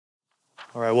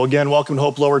All right, well, again, welcome to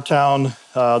Hope Lowertown.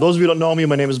 Those of you who don't know me,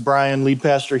 my name is Brian, lead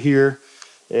pastor here,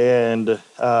 and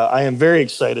I am very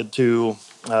excited to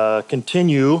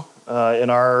continue in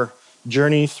our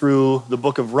journey through the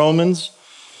book of Romans.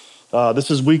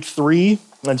 This is week 3,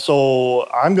 and so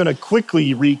I'm going to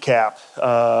quickly recap.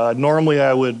 Normally,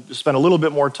 I would spend a little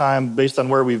bit more time based on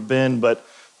where we've been, but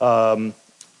let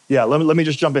me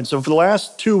just jump in. So for the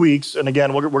last 2 weeks, and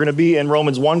again, we're going to be in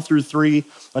Romans 1 through 3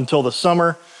 until the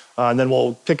summer. And then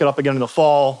we'll pick it up again in the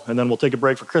fall, and then we'll take a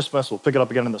break for Christmas. We'll pick it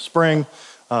up again in the spring.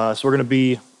 So we're going to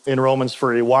be in Romans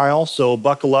for a while, so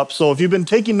buckle up. So if you've been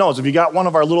taking notes, if you got one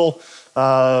of our little,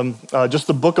 just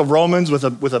the book of Romans with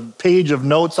a page of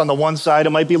notes on the one side, it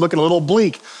might be looking a little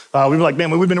bleak. We've been like, man,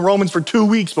 we've been in Romans for 2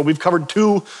 weeks, but we've covered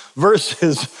 2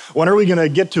 verses. When are we going to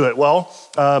get to it? Well,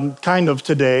 kind of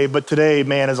today, but today,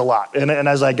 man, is a lot. And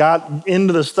as I got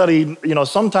into the study,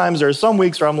 sometimes there's some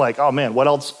weeks where I'm like, oh man, what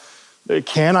else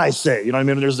can I say? You know what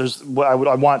I mean?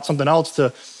 I want something else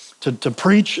to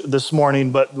preach this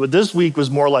morning, but this week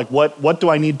was more like, what do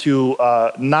I need to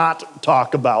not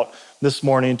talk about this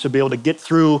morning to be able to get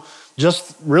through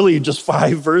just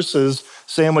 5 verses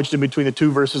sandwiched in between the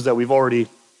 2 verses that we've already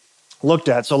looked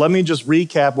at. So let me just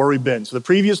recap where we've been. So the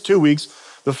previous 2 weeks,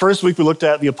 the first week we looked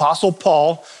at the Apostle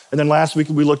Paul, and then last week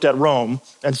we looked at Rome.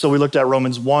 And so we looked at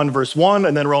Romans 1 verse 1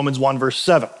 and then Romans 1 verse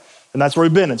 7. And that's where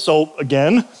we've been. And so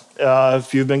again,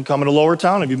 if you've been coming to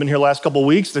Lowertown, if you've been here the last couple of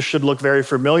weeks, this should look very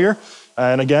familiar.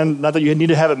 And again, not that you need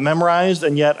to have it memorized,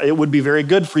 and yet it would be very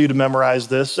good for you to memorize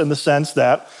this in the sense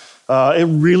that it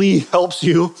really helps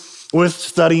you with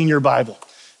studying your Bible.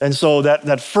 And so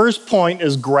that first point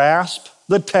is grasp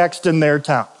the text in their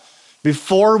town.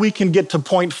 Before we can get to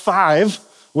point 5,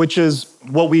 which is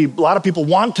what a lot of people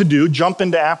want to do, jump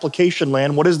into application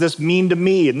land. What does this mean to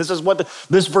me? And this is what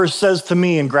this verse says to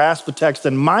me, and grasp the text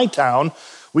in my town.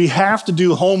 We have to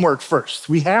do homework first.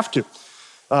 We have to.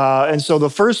 And so the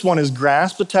first one is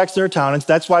grasp the text in their town. And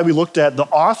that's why we looked at the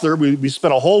author. We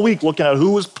spent a whole week looking at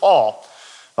who was Paul.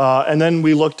 And then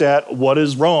we looked at what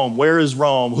is Rome? Where is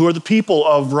Rome? Who are the people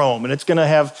of Rome? And it's going to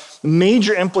have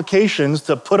major implications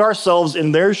to put ourselves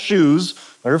in their shoes,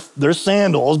 their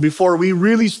sandals, before we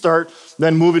really start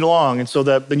then moving along. And so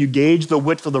that then you gauge the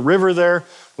width of the river there.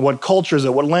 What culture is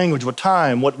it? What language? What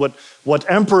time?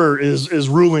 What emperor is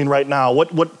ruling right now?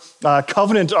 What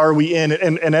covenant are we in?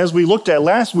 And as we looked at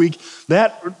last week,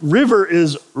 that river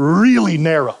is really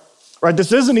narrow. Right?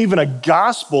 This isn't even a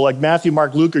gospel like Matthew,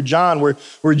 Mark, Luke, or John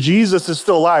where Jesus is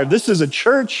still alive. This is a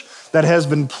church that has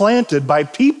been planted by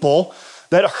people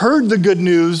that heard the good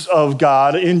news of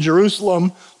God in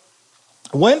Jerusalem,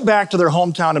 went back to their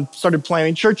hometown and started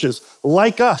planting churches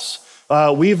like us.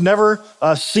 We've never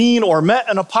seen or met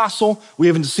an apostle. We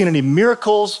haven't seen any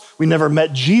miracles. We never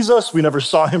met Jesus. We never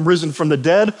saw him risen from the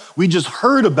dead. We just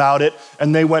heard about it,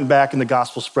 and they went back and the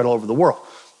gospel spread all over the world.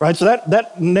 Right, so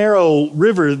that narrow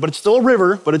river, but it's still a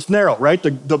river, but it's narrow, right?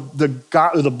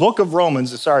 The book of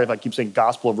Romans, sorry if I keep saying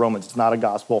gospel of Romans, it's not a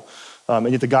gospel,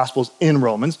 and yet the gospel is in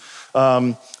Romans.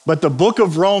 But the book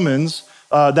of Romans,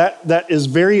 that is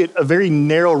a very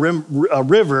narrow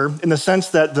river in the sense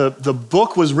that the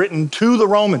book was written to the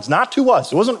Romans, not to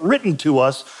us. It wasn't written to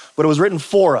us, but it was written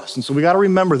for us. And so we got to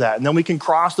remember that. And then we can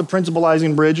cross the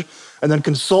principalizing bridge and then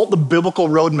consult the biblical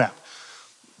roadmap.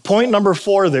 Point number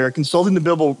 4 there, consulting the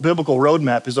biblical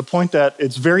roadmap, is a point that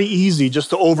it's very easy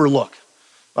just to overlook,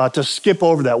 to skip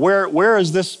over that. Where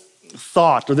is this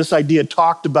thought or this idea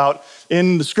talked about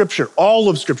in the scripture? All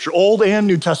of scripture, Old and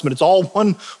New Testament. It's all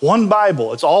one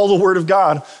Bible. It's all the word of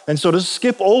God. And so to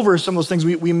skip over some of those things,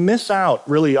 we miss out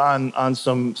really on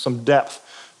some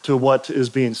depth to what is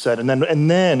being said. And then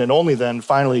and only then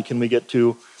finally can we get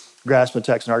to grasp the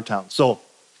text in our town. So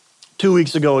 2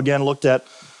 weeks ago, again, looked at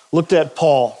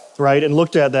Paul, right? And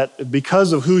looked at that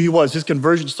because of who he was, his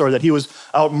conversion story, that he was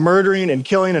out murdering and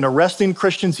killing and arresting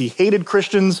Christians. He hated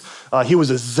Christians. He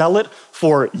was a zealot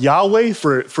for Yahweh,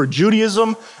 for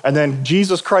Judaism. And then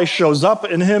Jesus Christ shows up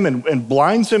in him and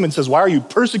blinds him and says, why are you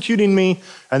persecuting me?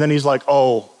 And then he's like,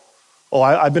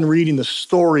 I've been reading the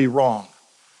story wrong.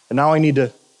 And now I need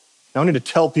to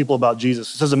tell people about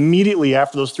Jesus. It says immediately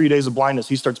after those 3 days of blindness,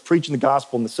 he starts preaching the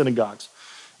gospel in the synagogues.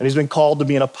 And he's been called to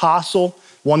be an apostle,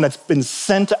 one that's been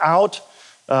sent out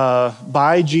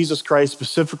by Jesus Christ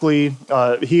specifically.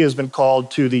 He has been called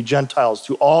to the Gentiles,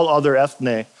 to all other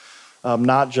ethne,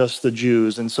 not just the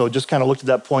Jews. And so just kind of looked at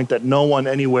that point that no one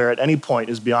anywhere at any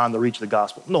point is beyond the reach of the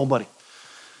gospel. Nobody.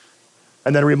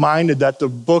 And then reminded that the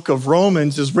book of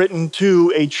Romans is written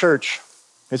to a church.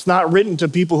 It's not written to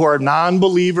people who are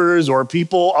non-believers or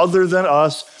people other than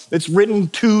us. It's written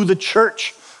to the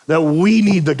church that we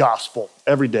need the gospel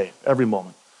every day, every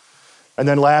moment. And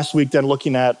then last week, then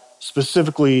looking at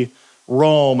specifically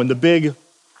Rome. And the big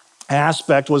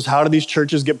aspect was, how did these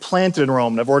churches get planted in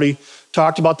Rome? And I've already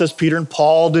talked about this. Peter and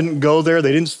Paul didn't go there.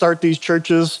 They didn't start these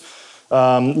churches.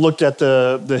 Looked at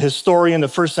the historian, the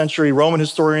first century Roman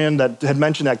historian that had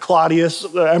mentioned that Claudius,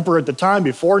 the emperor at the time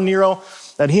before Nero,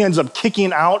 that he ends up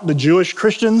kicking out the Jewish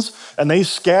Christians, and they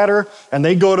scatter and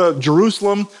they go to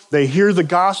Jerusalem. They hear the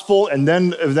gospel, and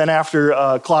then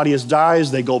after Claudius dies,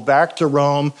 they go back to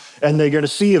Rome, and they're going to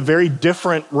see a very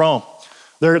different Rome.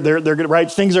 They're going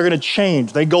right. Things are going to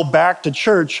change. They go back to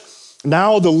church.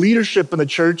 Now the leadership in the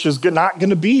church is not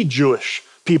going to be Jewish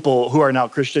people who are now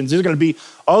Christians. There's going to be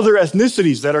other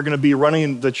ethnicities that are going to be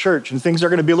running the church, and things are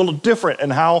going to be a little different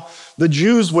in how the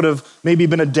Jews would have maybe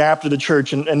been adapted to the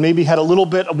church and maybe had a little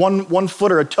bit, one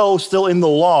foot or a toe still in the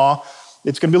law.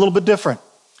 It's going to be a little bit different.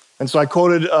 And so I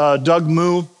quoted Doug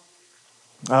Moo.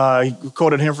 He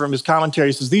quoted him from his commentary.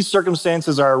 He says, "These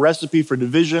circumstances are a recipe for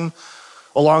division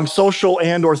along social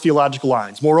and or theological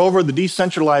lines. Moreover, the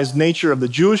decentralized nature of the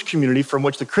Jewish community from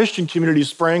which the Christian community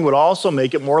sprang would also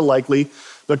make it more likely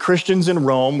the Christians in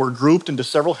Rome were grouped into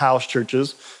several house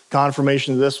churches.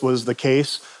 Confirmation of this was the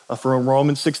case from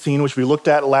Romans 16, which we looked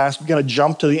at last. We're going to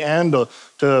jump to the end to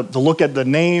look at the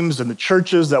names and the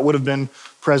churches that would have been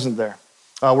present there,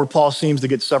 where Paul seems to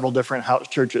get several different house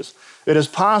churches. It is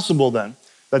possible then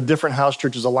that different house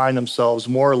churches align themselves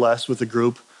more or less with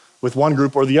one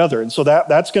group or the other. And so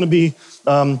that's going to be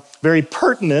very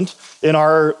pertinent in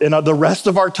the rest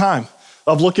of our time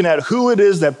of looking at who it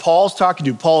is that Paul's talking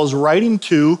to. Paul is writing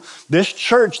to this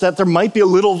church that there might be a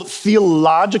little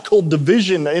theological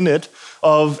division in it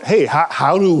of, hey,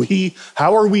 how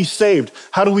are we saved?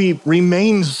 How do we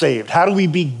remain saved? How do we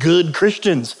be good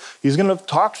Christians? He's going to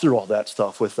talk through all that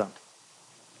stuff with them.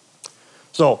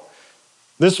 So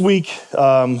this week,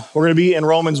 we're going to be in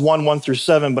Romans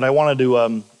 1:1-7, but I wanted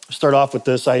to start off with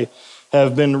this. I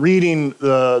have been reading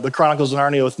the Chronicles of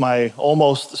Narnia with my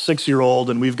almost 6-year-old,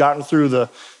 and we've gotten through the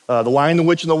Lion, the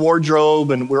Witch, and the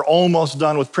Wardrobe, and we're almost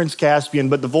done with Prince Caspian.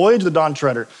 But the Voyage of the Dawn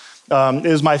Treader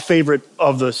is my favorite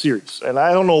of the series, and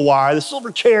I don't know why. The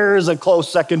Silver Chair is a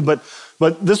close second, but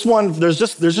this one, there's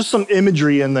just some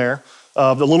imagery in there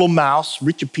of the little mouse,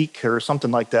 Richard Peak or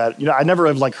something like that. You know, I never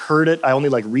have heard it. I only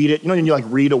read it. You know, when you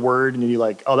read a word and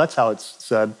you're oh, that's how it's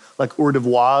said. Like hors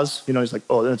d'oeuvres. You know, he's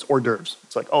oh, then it's hors d'oeuvres.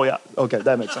 It's oh yeah, okay,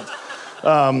 that makes sense.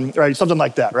 Right, something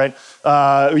like that, right?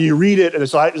 You read it,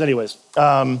 and anyways.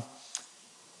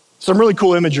 Some really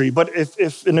cool imagery, but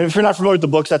if you're not familiar with the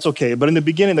books, that's okay. But in the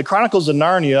beginning, the Chronicles of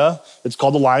Narnia, it's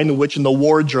called The Lion, the Witch, and the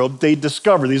Wardrobe. They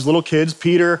discover, these little kids,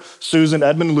 Peter, Susan,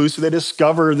 Edmund, Lucy, they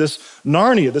discover this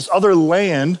Narnia, this other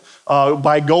land,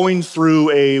 by going through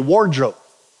a wardrobe.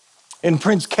 In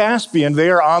Prince Caspian,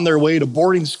 they are on their way to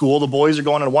boarding school. The boys are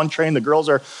going on one train, the girls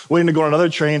are waiting to go on another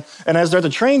train. And as they're at the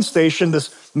train station,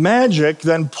 this magic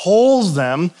then pulls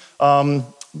them,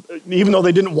 even though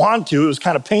they didn't want to, it was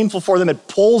kind of painful for them. It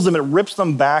pulls them, it rips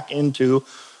them back into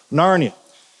Narnia.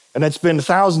 And it's been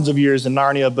thousands of years in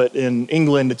Narnia, but in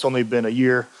England, it's only been a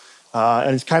year.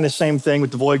 And it's kind of the same thing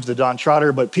with the Voyage of the Dawn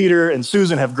Treader, but Peter and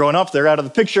Susan have grown up. They're out of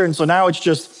the picture. And so now it's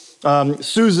just Edmund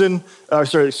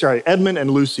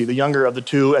and Lucy, the younger of the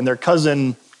two, and their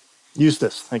cousin,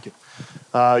 Eustace. Thank you.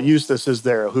 Eustace is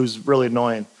there, who's really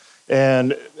annoying.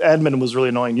 And Edmund was really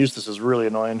annoying. Eustace is really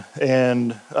annoying.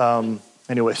 And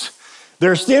anyways,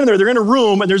 they're standing there. They're in a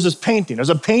room, and there's this painting. There's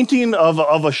a painting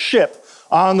of a ship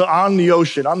on the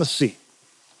ocean, on the sea.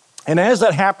 And as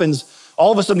that happens,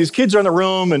 all of a sudden, these kids are in the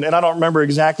room, and I don't remember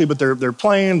exactly, but they're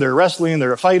playing, they're wrestling,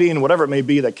 they're fighting, whatever it may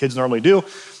be that kids normally do.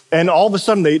 And all of a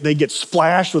sudden, they get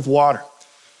splashed with water.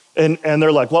 And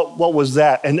they're like, what was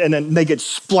that? And then they get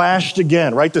splashed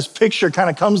again, right? This picture kind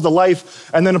of comes to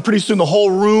life, and then pretty soon the whole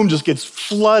room just gets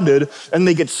flooded, and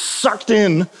they get sucked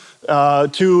in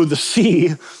to the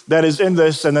sea that is in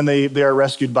this, and then they are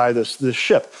rescued by this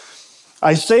ship.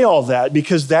 I say all that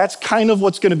because that's kind of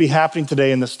what's going to be happening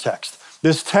today in this text.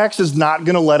 This text is not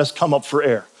going to let us come up for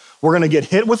air. We're going to get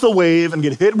hit with a wave and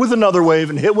get hit with another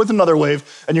wave and hit with another wave.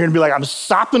 And you're going to be like, I'm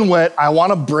sopping wet. I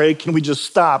want a break. Can we just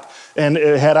stop? And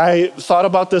had I thought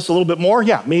about this a little bit more,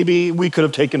 yeah, maybe we could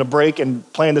have taken a break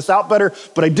and planned this out better,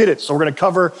 but I did it. So we're going to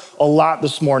cover a lot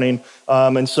this morning.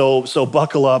 And so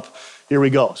buckle up. Here we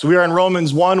go. So we are in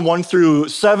Romans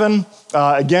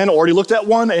 1:1-7. Again, already looked at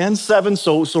 1 and 7.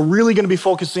 So really going to be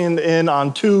focusing in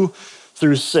on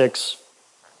 2-6.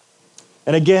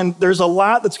 And again, there's a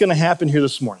lot that's going to happen here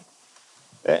this morning.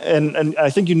 And I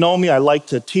think you know me, I like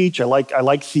to teach, I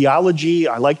like theology,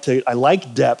 I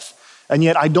like depth, and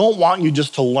yet I don't want you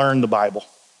just to learn the Bible.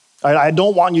 I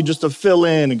don't want you just to fill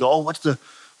in and go, oh,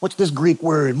 what's this Greek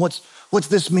word? What's what's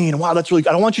this mean? Wow, that's really good.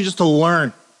 I don't want you just to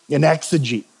learn and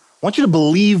exegete. I want you to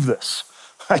believe this.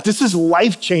 Right? This is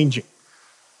life-changing.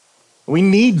 We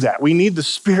need that. We need the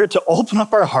Spirit to open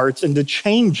up our hearts and to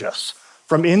change us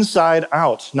from inside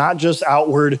out, not just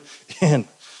outward in,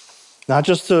 not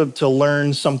just to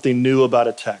learn something new about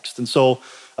a text. And so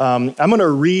I'm going to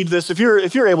read this. If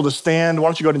you're able to stand, why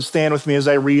don't you go ahead and stand with me as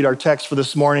I read our text for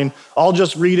this morning. I'll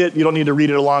just read it. You don't need to read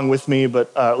it along with me,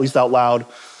 but at least out loud.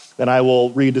 And I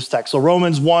will read this text. So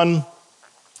Romans 1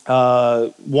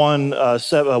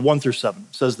 through 7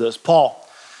 says this. Paul,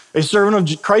 a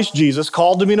servant of Christ Jesus,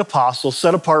 called to be an apostle,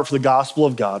 set apart for the gospel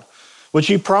of God, which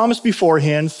he promised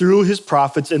beforehand through his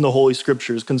prophets in the Holy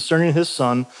Scriptures concerning his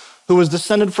Son, who was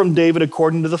descended from David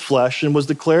according to the flesh and was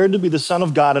declared to be the Son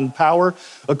of God in power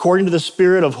according to the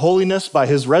Spirit of holiness by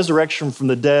his resurrection from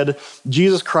the dead,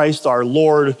 Jesus Christ our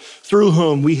Lord, through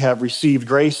whom we have received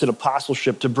grace and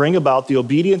apostleship to bring about the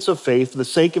obedience of faith for the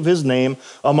sake of his name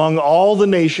among all the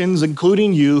nations,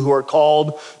 including you who are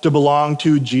called to belong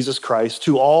to Jesus Christ,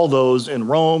 to all those in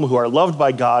Rome who are loved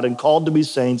by God and called to be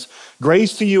saints,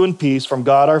 grace to you and peace from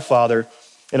God our Father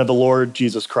and of the Lord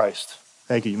Jesus Christ.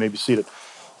 Thank you. You may be seated.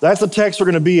 That's the text we're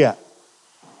going to be at.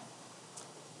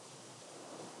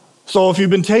 So if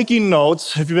you've been taking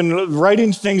notes, if you've been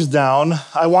writing things down,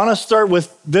 I want to start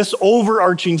with this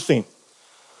overarching theme.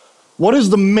 What is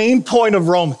the main point of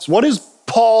Romans? What is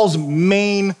Paul's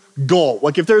main goal?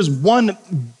 Like if there's one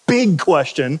big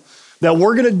question that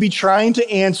we're going to be trying to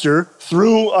answer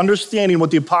through understanding what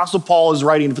the Apostle Paul is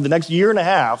writing for the next year and a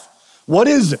half, what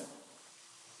is it?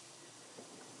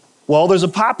 Well, there's a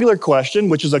popular question,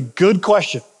 which is a good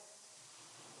question,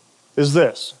 is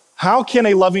this: how can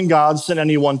a loving God send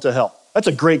anyone to hell? That's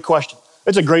a great question.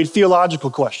 It's a great theological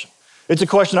question. It's a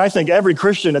question I think every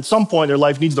Christian at some point in their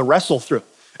life needs to wrestle through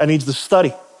and needs to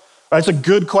study. It's a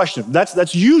good question.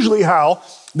 That's usually how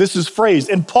this is phrased.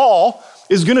 And Paul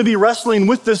is going to be wrestling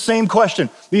with this same question.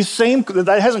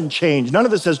 That hasn't changed. None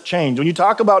of this has changed. When you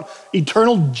talk about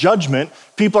eternal judgment,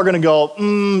 people are going to go,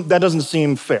 that doesn't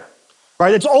seem fair.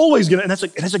 Right? It's always going to,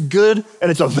 and it's a good and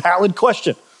it's a valid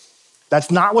question. That's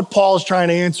not what Paul is trying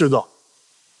to answer, though.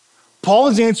 Paul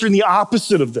is answering the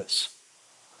opposite of this.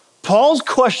 Paul's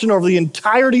question over the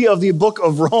entirety of the book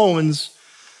of Romans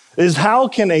is, how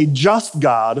can a just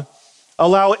God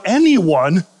allow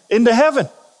anyone into heaven?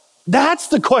 That's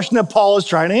the question that Paul is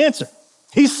trying to answer.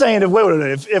 He's saying,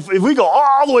 if we go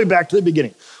all the way back to the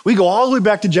beginning, we go all the way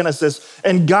back to Genesis,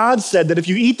 and God said that if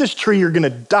you eat this tree, you're going to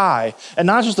die, and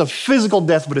not just a physical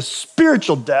death, but a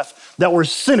spiritual death, that we're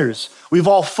sinners. We've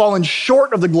all fallen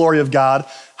short of the glory of God.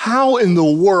 How in the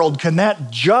world can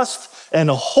that just and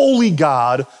holy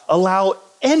God allow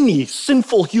any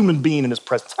sinful human being in his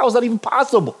presence? How is that even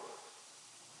possible?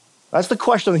 That's the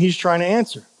question that he's trying to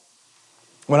answer.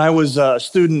 When I was a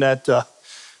student at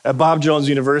Bob Jones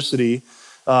University,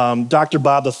 Dr.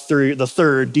 Bob the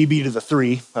third, DB to the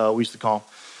three, we used to call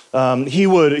him. He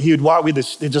would walk with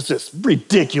this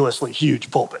ridiculously huge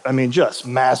pulpit. I mean, just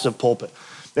massive pulpit.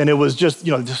 And it was just,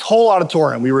 this whole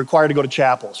auditorium. We were required to go to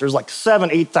chapels. There's like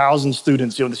 8,000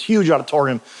 students, this huge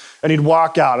auditorium. And he'd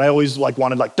walk out. And I always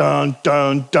wanted dun,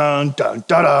 dun, dun, dun, dun,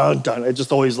 dun, dun. It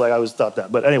just always I always thought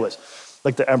that. But anyways,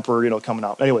 like the emperor, coming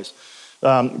out. Anyways,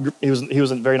 he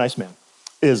was a very nice man.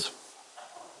 He's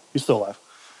still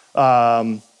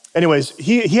alive. Anyways,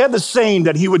 he had this saying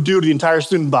that he would do to the entire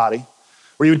student body,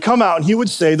 where he would come out and he would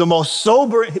say, the most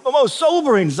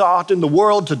sobering thought in the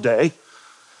world today.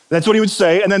 That's what he would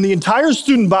say. And then the entire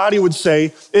student body would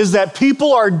say, is that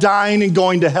people are dying and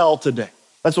going to hell today.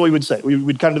 That's what we would say.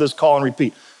 We'd kind of do this call and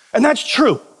repeat. And that's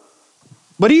true.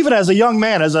 But even as a young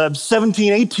man, as a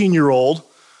 17, 18-year-old,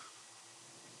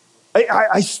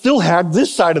 I still had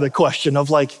this side of the question of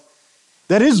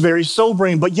that is very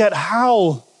sobering, but yet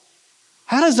how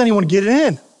does anyone get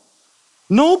in?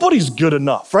 Nobody's good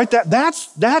enough, right?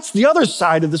 That's the other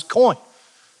side of this coin.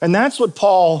 And that's what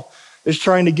Paul is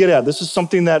trying to get at. This is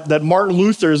something that Martin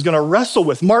Luther is going to wrestle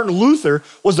with. Martin Luther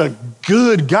was a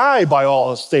good guy by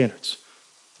all standards,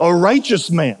 a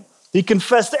righteous man. He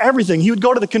confessed everything. He would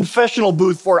go to the confessional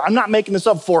booth I'm not making this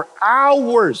up, for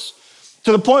hours,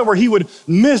 to the point where he would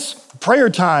miss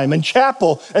prayer time and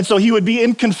chapel. And so he would be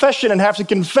in confession and have to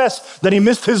confess that he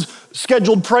missed his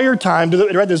scheduled prayer time.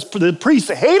 The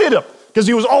priest hated him because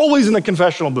he was always in the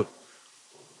confessional booth.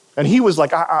 And he was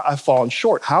like, I've fallen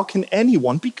short. How can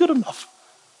anyone be good enough?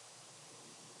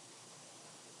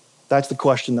 That's the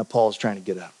question that Paul is trying to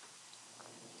get at.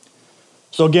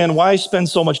 So again, why spend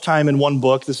so much time in one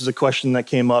book? This is a question that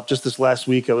came up just this last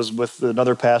week. I was with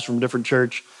another pastor from a different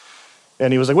church.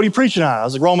 And he was like, what are you preaching on? I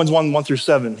was like, Romans 1, 1 through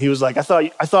 7. He was like, I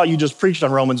thought you just preached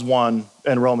on Romans 1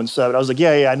 and Romans 7. I was like,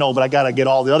 yeah, I know, but I got to get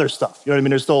all the other stuff. You know what I mean?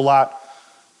 There's still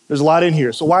there's a lot in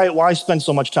here. So why spend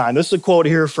so much time? This is a quote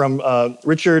here from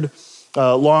Richard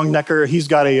Longnecker. He's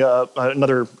got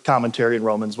another commentary in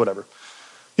Romans, whatever.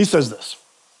 He says this: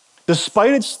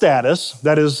 despite its status,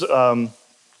 that is the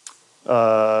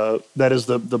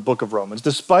book of Romans,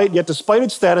 despite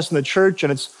its status in the church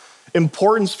and its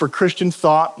importance for Christian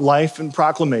thought, life, and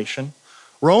proclamation,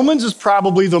 Romans is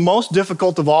probably the most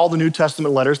difficult of all the New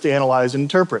Testament letters to analyze and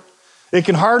interpret. It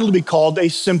can hardly be called a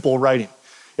simple writing.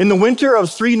 In the winter of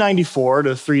 394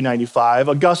 to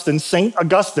 395, St.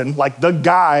 Augustine, like the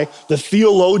guy, the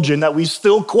theologian that we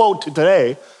still quote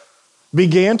today,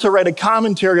 began to write a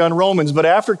commentary on Romans, but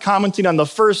after commenting on the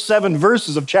first 7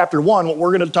 verses of chapter 1, what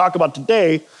we're going to talk about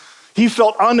today, he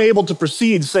felt unable to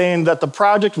proceed, saying that the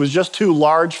project was just too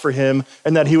large for him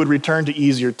and that he would return to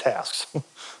easier tasks.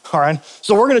 All right,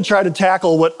 so we're going to try to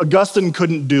tackle what Augustine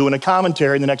couldn't do in a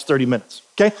commentary in the next 30 minutes.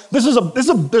 Okay, there's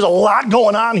a lot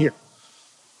going on here.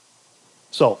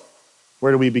 So,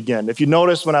 where do we begin? If you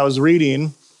notice when I was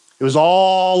reading, it was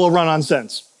all a run-on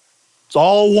sentence. It's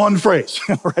all one phrase,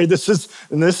 right? This is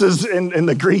in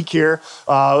the Greek here.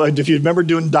 If you remember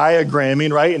doing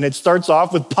diagramming, right? And it starts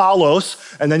off with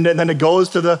Paulos, and then it goes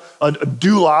to the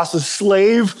doulos, a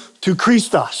slave to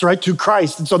Christos, right? To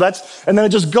Christ. And so and then it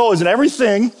just goes, and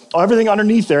everything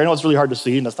underneath there, I know it's really hard to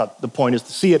see, and that's not the point, is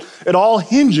to see it. It all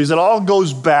hinges, it all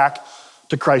goes back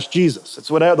to Christ Jesus. It's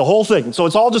the whole thing. And so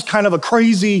it's all just kind of a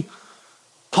crazy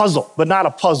puzzle, but not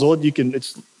a puzzle.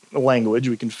 It's a language,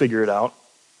 we can figure it out.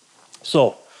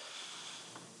 So,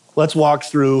 let's walk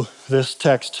through this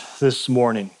text this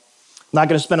morning. I'm not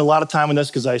going to spend a lot of time on this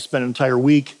because I spent an entire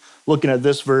week looking at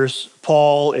this verse.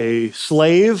 Paul, a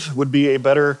slave, would be a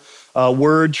better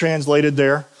word translated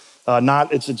there.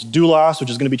 It's doulos, which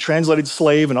is going to be translated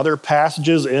slave in other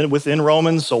passages within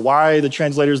Romans. So why the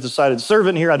translators decided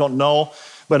servant here, I don't know.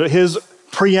 But his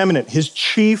preeminent, his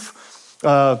chief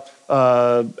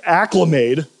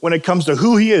acclimate when it comes to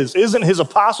who he is isn't his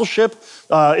apostleship,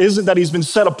 isn't that he's been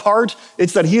set apart.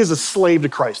 It's that he is a slave to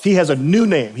Christ. He has a new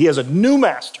name. He has a new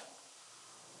master.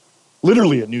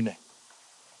 Literally a new name.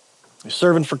 A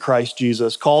servant for Christ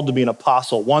Jesus, called to be an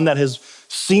apostle, one that has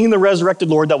seen the resurrected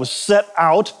Lord, that was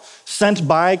sent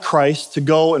by Christ to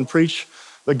go and preach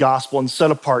the gospel and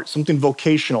set apart, something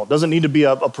vocational. It doesn't need to be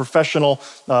a professional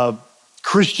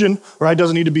Christian, right? It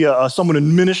doesn't need to be someone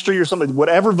in ministry or something.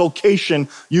 Whatever vocation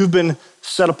you've been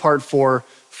set apart for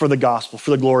the gospel,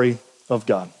 for the glory of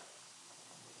God.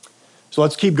 So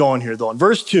let's keep going here though. In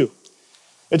verse 2,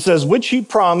 it says, which he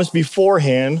promised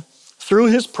beforehand through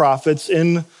his prophets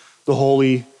in the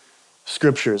Holy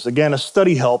Scriptures. Again, a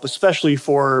study help, especially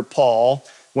for Paul,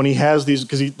 when he has these,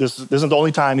 because this isn't the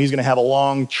only time he's going to have a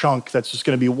long chunk that's just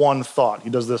going to be one thought. He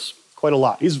does this quite a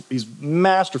lot. He's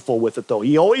masterful with it though.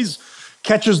 He always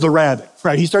catches the rabbit,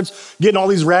 right? He starts getting all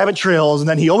these rabbit trails, and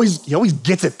then he always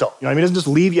gets it though. You know what I mean? He doesn't just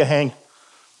leave you hanging.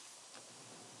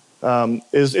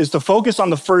 Is to focus on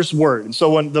the first word. And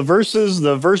so when the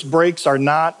verse breaks are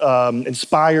not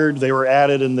inspired. They were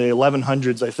added in the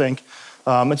 1100s, I think.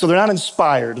 And so they're not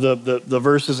inspired, the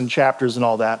verses and chapters and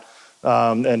all that,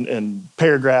 and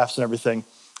paragraphs and everything.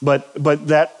 But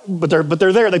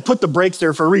they're there. They put the breaks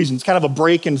there for a reason. It's kind of a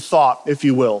break in thought, if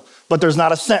you will. But there's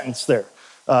not a sentence there.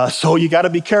 So you got to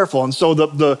be careful. And so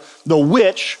the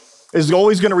which is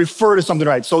always going to refer to something,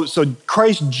 right? So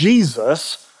Christ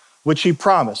Jesus, which he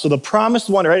promised. So the promised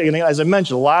one, right? And as I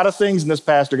mentioned, a lot of things in this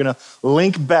passage are going to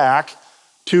link back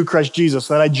to Christ Jesus.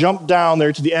 And then I jump down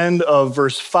there to the end of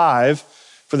verse 5,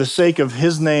 for the sake of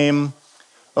his name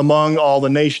among all the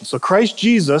nations. So Christ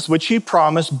Jesus, which he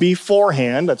promised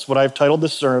beforehand, that's what I've titled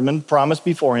this sermon, promised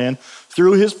beforehand,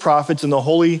 through his prophets in the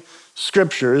Holy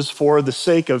Scriptures, for the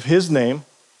sake of his name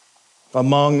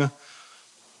among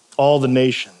all the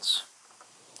nations.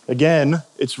 Again,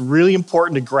 it's really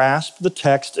important to grasp the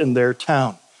text in their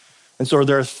town. And so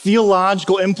there are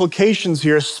theological implications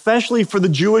here, especially for the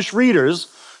Jewish readers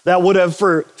that would have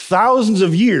for thousands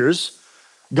of years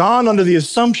gone under the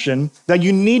assumption that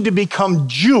you need to become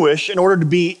Jewish in order to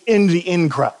be in the in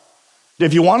crowd.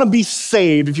 If you want to be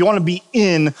saved, if you want to be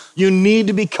in, you need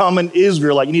to become an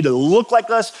Israelite. You need to look like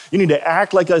us, you need to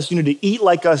act like us, you need to eat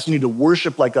like us, you need to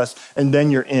worship like us, and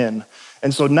then you're in.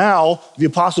 And so now the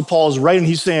Apostle Paul is writing,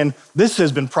 he's saying, this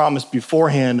has been promised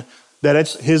beforehand, that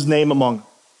it's his name among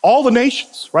all the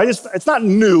nations, right? It's not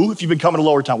new if you've been coming to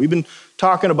Lower Town. We've been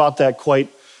talking about that quite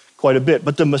a bit.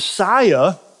 But the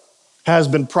Messiah has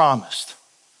been promised.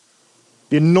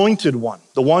 The anointed one,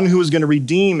 the one who is going to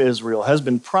redeem Israel, has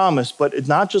been promised, but it's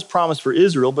not just promised for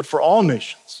Israel, but for all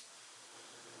nations.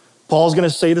 Paul's going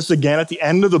to say this again at the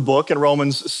end of the book in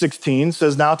Romans 16,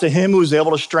 says, now to him who is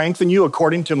able to strengthen you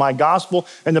according to my gospel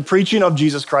and the preaching of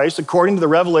Jesus Christ, according to the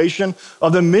revelation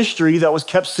of the mystery that was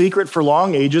kept secret for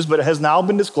long ages, but has now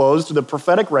been disclosed through the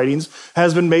prophetic writings,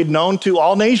 has been made known to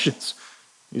all nations.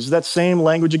 Uses that same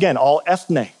language again, all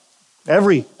ethne,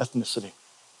 every ethnicity.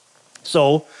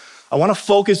 So I want to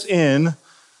focus in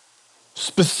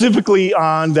specifically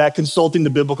on that consulting the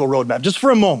biblical roadmap, just for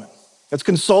a moment. Let's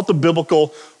consult the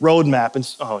biblical roadmap.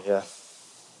 And oh yeah,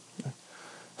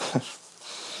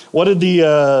 what did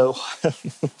the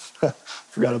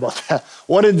forgot about that?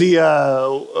 What did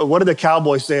the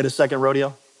cowboys say at a second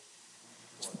rodeo?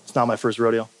 It's not my first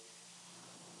rodeo.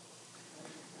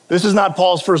 This is not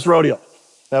Paul's first rodeo.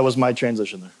 That was my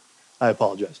transition there. I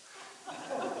apologize.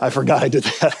 I forgot I did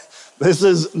that. This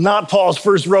is not Paul's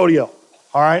first rodeo.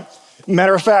 All right.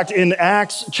 Matter of fact, in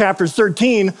Acts chapter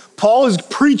 13, Paul is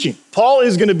preaching. Paul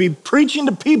is going to be preaching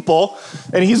to people,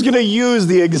 and he's going to use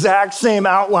the exact same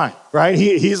outline, right?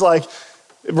 He's like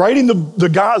writing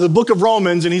the book of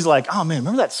Romans, and he's like, oh man,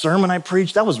 remember that sermon I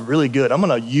preached? That was really good. I'm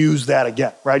going to use that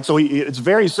again, right? So it's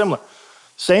very similar.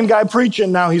 Same guy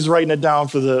preaching, now he's writing it down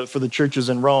for the churches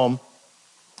in Rome,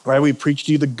 right? We preach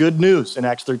to you the good news in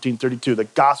Acts 13:32, the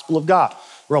gospel of God,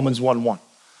 Romans 1:1.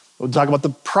 We'll talk about the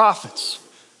prophets,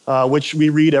 which we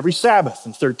read every Sabbath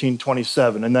in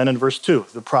 13:27. And then in verse 2,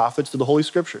 the prophets to the Holy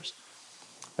Scriptures.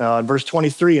 In verse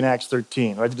 23 in Acts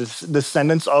 13, right? The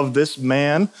descendants of this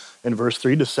man. In verse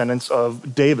 3, descendants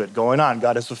of David. Going on,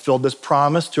 God has fulfilled this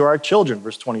promise to our children.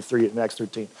 Verse 23 in Acts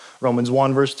 13. Romans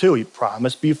 1, verse 2, he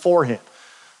promised beforehand.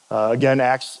 Again,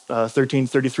 Acts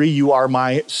 13:33, you are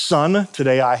my son,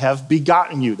 today I have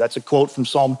begotten you. That's a quote from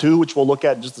Psalm 2, which we'll look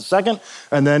at in just a second.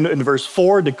 And then in verse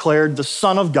 4, declared the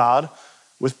Son of God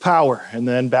with power. And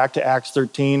then back to Acts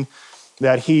 13,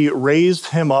 that he raised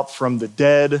him up from the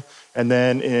dead. And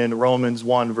then in Romans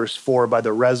 1, verse 4, by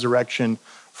the resurrection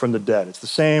from the dead. It's the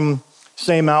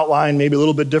same outline, maybe a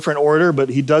little bit different order, but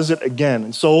he does it again.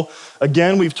 And so,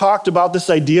 again, we've talked about this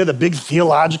idea, the big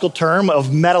theological term of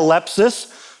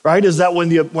metalepsis, right? Is that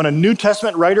when a New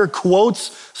Testament writer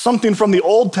quotes something from the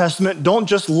Old Testament, don't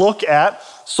just look at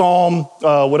Psalm,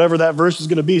 whatever that verse is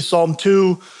going to be, Psalm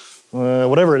 2,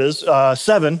 whatever it is,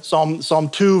 7, Psalm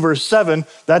 2, verse 7.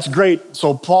 That's great.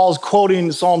 So Paul's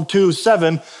quoting Psalm 2,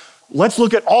 7. Let's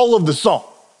look at all of the psalm,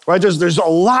 right? There's a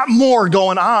lot more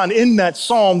going on in that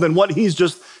psalm than what he's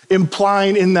just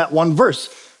implying in that one verse,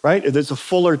 right? It's a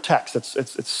fuller text.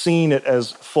 It's seeing it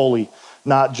as fully,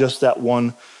 not just that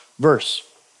one verse.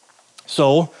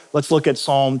 So let's look at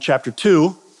Psalm chapter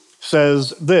 2. Says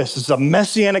this, it's a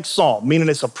messianic psalm, meaning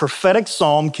it's a prophetic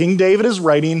psalm King David is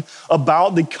writing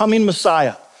about the coming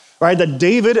Messiah, right? That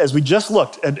David, as we just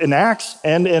looked at in Acts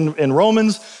and in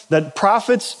Romans, that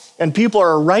prophets and people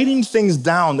are writing things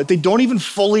down that they don't even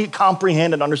fully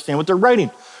comprehend and understand what they're writing.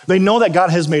 They know that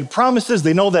God has made promises.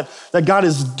 They know that God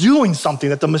is doing something,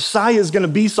 that the Messiah is going to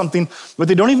be something, but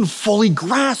they don't even fully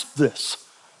grasp this.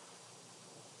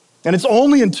 And it's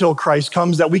only until Christ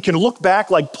comes that we can look back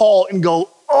like Paul and go,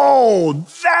 oh,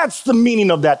 that's the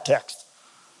meaning of that text.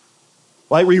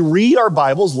 Right? We read our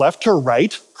Bibles left to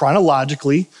right,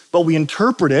 chronologically, but we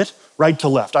interpret it right to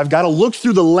left. I've got to look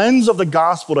through the lens of the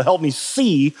gospel to help me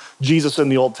see Jesus in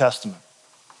the Old Testament.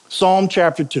 Psalm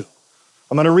chapter 2.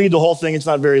 I'm going to read the whole thing. It's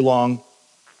not very long.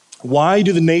 Why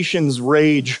do the nations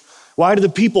rage? Why do the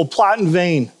people plot in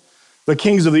vain? The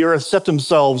kings of the earth set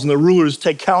themselves, and the rulers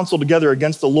take counsel together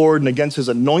against the Lord and against his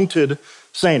anointed,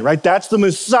 saying, right? That's the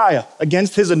Messiah,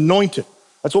 against his anointed.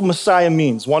 That's what Messiah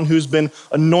means, one who's been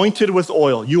anointed with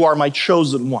oil. You are my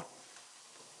chosen one.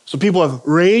 So people have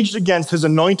raged against his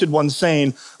anointed one,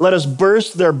 saying, let us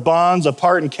burst their bonds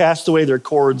apart and cast away their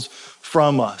cords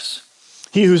from us.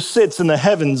 He who sits in the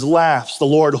heavens laughs. The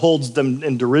Lord holds them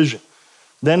in derision.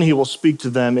 Then he will speak to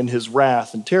them in his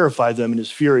wrath and terrify them in his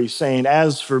fury, saying,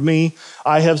 as for me,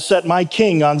 I have set my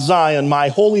king on Zion, my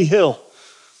holy hill.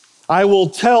 I will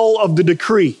tell of the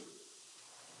decree.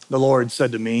 The Lord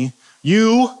said to me,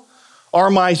 you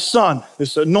are my son,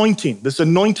 this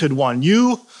anointed one.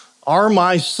 You are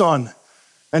my son,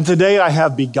 and today I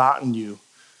have begotten you.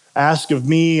 Ask of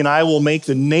me, and I will make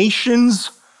the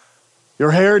nations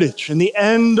your heritage, and the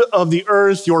end of the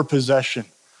earth your possession.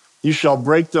 You shall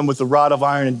break them with the rod of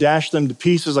iron and dash them to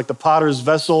pieces like the potter's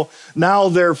vessel. Now,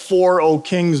 therefore, O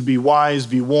kings, be wise,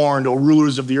 be warned. O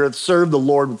rulers of the earth, serve the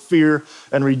Lord with fear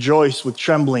and rejoice with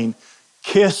trembling.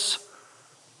 Kiss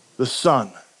the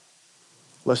Son,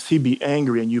 lest he be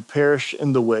angry and you perish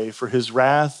in the way, for his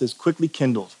wrath is quickly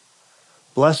kindled.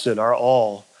 Blessed are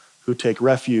all who take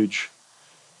refuge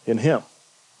in him.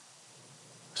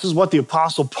 This is what the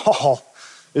Apostle Paul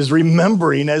is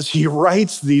remembering as he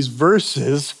writes these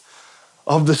verses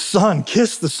of the Son.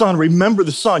 Kiss the Son, remember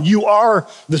the Son. You are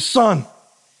the Son.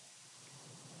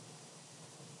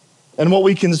 And what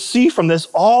we can see from this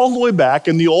all the way back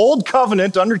in the Old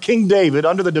Covenant under King David,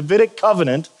 under the Davidic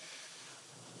covenant,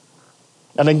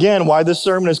 and again, why this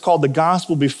sermon is called the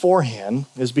gospel beforehand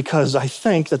is because I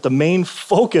think that the main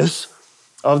focus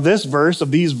of this verse,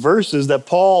 of these verses, that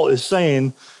Paul is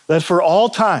saying that for all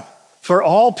time, for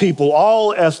all people,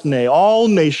 all ethne, all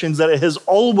nations, that it has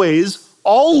always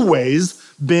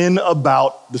been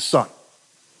about the Son.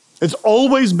 It's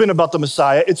always been about the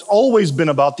Messiah. It's always been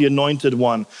about the Anointed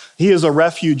One. He is a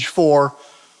refuge for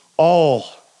all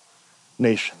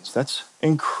nations. That's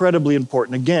incredibly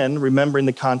important. Again, remembering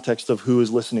the context of who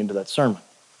is listening to that sermon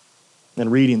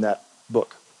and reading that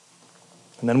book.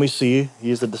 And then we see he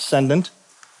is the descendant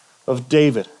of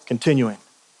David, continuing.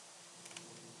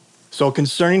 So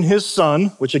concerning his son,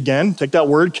 which again, take that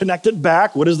word, connect it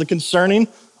back. What is the concerning?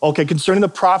 Okay, concerning the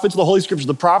prophets of the Holy Scriptures.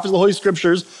 The prophets of the Holy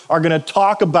Scriptures are going to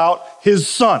talk about his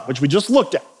son, which we just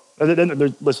looked at.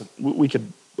 Listen, we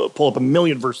could pull up a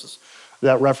million verses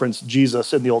that reference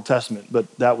Jesus in the Old Testament,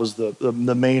 but that was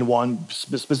the main one,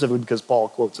 specifically because Paul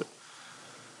quotes it.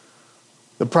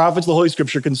 The prophets of the Holy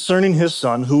Scripture concerning his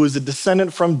son, who is a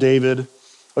descendant from David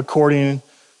according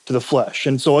to the flesh.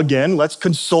 And so again, let's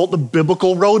consult the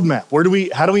biblical roadmap.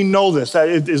 How do we know this?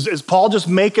 Is Paul just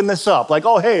making this up? Like,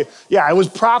 oh, hey, yeah, it was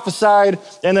prophesied,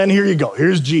 and then here you go.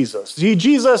 Here's Jesus.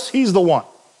 Jesus, he's the one.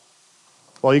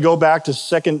 Well, you go back to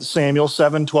 2 Samuel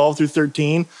 7, 12 through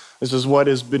 13. This is what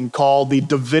has been called the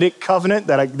Davidic covenant,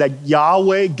 that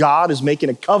Yahweh, God, is making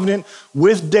a covenant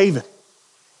with David.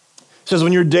 It says,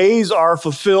 when your days are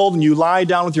fulfilled and you lie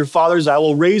down with your fathers, I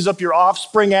will raise up your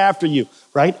offspring after you,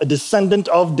 right? A descendant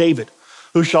of David,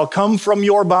 who shall come from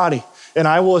your body, and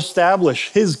I will establish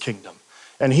his kingdom.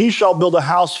 And he shall build a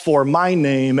house for my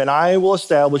name, and I will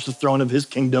establish the throne of his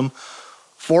kingdom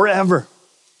forever.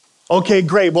 Okay,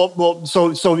 great. Well,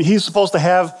 so he's supposed to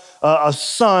have a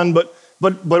son, but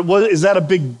is that a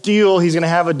big deal? He's going to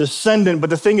have a descendant.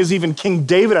 But the thing is, even King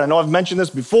David, and I know I've mentioned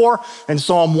this before, in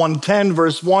Psalm 110,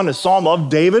 verse 1, a psalm of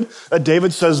David,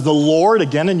 David says, the Lord,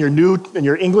 again, in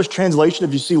your English translation,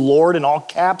 if you see Lord in all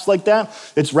caps like that,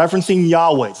 it's referencing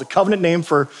Yahweh. It's a covenant name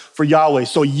for Yahweh.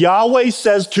 So Yahweh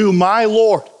says to my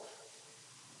Lord,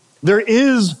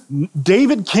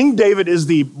 King David is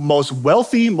the most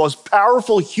wealthy, most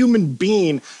powerful human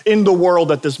being in the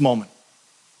world at this moment.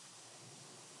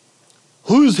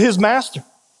 Who's his master?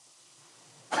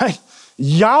 Right?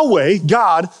 Yahweh,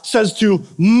 God, says to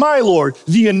my Lord,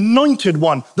 the Anointed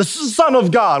One, the Son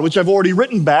of God, which I've already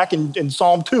written back in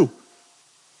Psalm 2.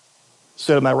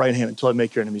 Sit at my right hand until I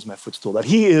make your enemies my footstool. That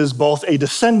he is both a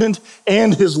descendant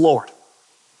and his Lord.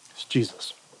 It's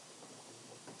Jesus.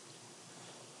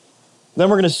 Then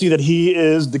we're going to see that he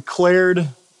is declared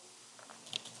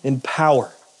in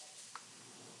power.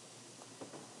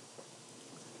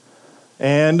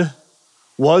 And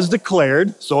was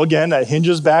declared, so again, that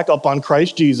hinges back up on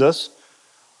Christ Jesus,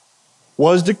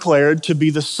 was declared to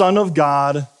be the Son of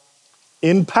God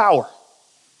in power,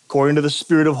 according to the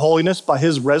Spirit of holiness, by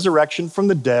his resurrection from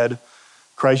the dead,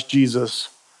 Christ Jesus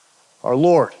our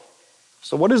Lord.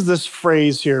 So what does this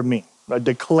phrase here mean?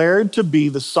 Declared to be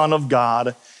the Son of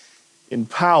God in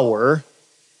power,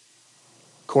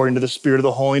 according to the Spirit of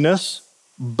the holiness,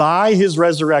 by his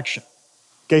resurrection.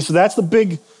 Okay, so that's the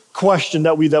big question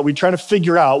that we try to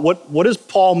figure out. What does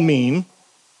Paul mean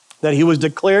that he was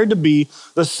declared to be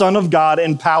the Son of God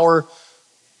in power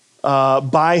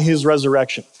by his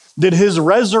resurrection? Did his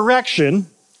resurrection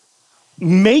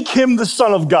make him the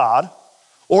Son of God,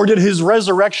 or did his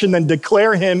resurrection then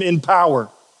declare him in power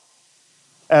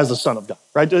as the Son of God?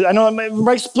 Right? I know I'm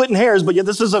right splitting hairs, but yet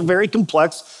this is a very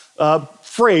complex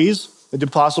phrase that the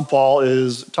Apostle Paul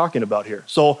is talking about here.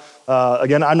 So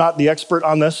again, I'm not the expert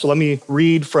on this, so let me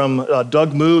read from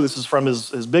Doug Moo. This is from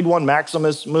his big one,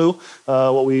 Maximus Moo,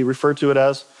 what we refer to it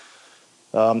as.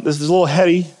 This is a little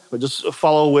heady, but just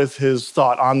follow with his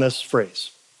thought on this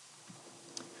phrase.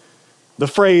 The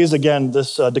phrase, again,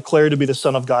 this declared to be the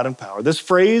Son of God in power. This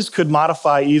phrase could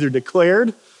modify either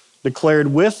declared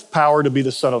with power to be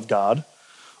the Son of God,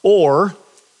 or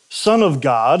Son of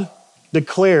God,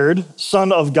 declared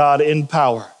Son of God in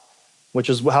power, which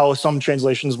is how some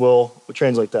translations will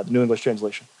translate that, the New English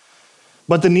translation.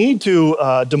 But the need to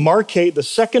demarcate the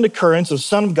second occurrence of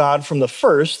Son of God from the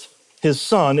first, his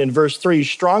Son, in verse 3,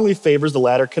 strongly favors the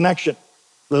latter connection.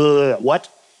 What?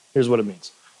 Here's what it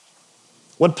means.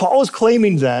 What Paul is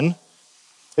claiming then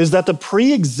is that the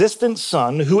pre-existent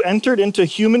Son who entered into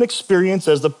human experience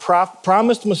as the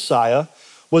promised Messiah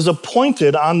was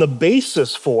appointed on the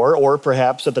basis for, or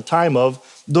perhaps at the time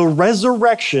of, the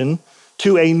resurrection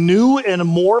to a new and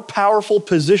more powerful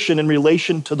position in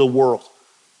relation to the world.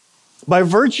 By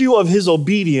virtue of his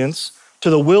obedience to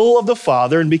the will of the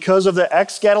Father, and because of the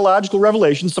eschatological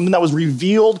revelation, something that was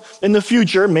revealed in the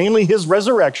future, mainly his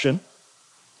resurrection,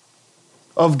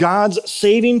 of God's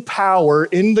saving power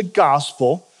in the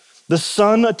gospel, the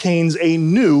Son attains a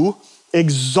new,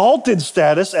 exalted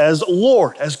status as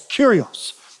Lord, as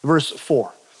Kyrios. Verse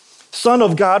 4. Son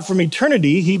of God from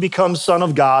eternity, he becomes Son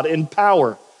of God in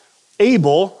power,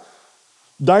 able,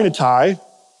 dynatai,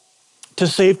 to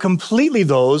save completely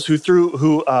those who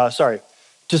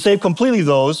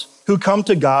come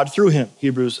to God through him,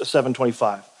 Hebrews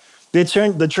 7:25.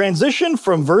 The transition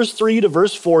from verse 3 to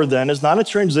verse 4 then is not a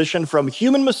transition from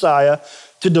human Messiah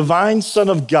to divine Son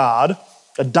of God,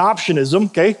 adoptionism.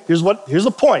 Okay, here's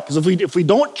the point, because if we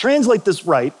don't translate this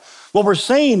right, what we're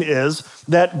saying is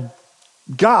that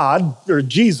God, or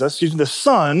Jesus, the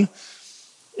Son,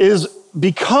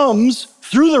 becomes,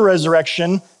 through the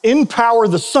resurrection, in power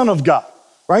the Son of God,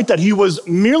 right? That he was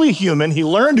merely human, he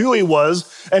learned who he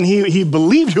was, and he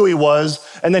believed who he was,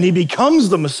 and then he becomes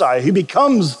the Messiah. He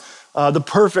becomes the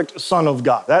perfect Son of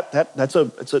God. That's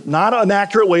not an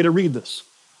accurate way to read this.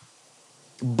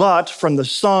 But from the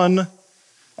Son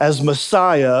as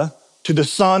Messiah to the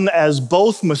Son as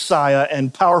both Messiah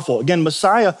and powerful. Again,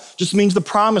 Messiah just means the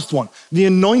promised one, the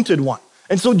anointed one.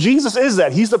 And so Jesus is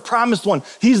that. He's the promised one.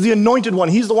 He's the anointed one.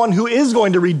 He's the one who is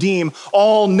going to redeem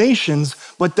all nations,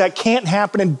 but that can't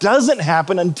happen and doesn't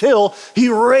happen until he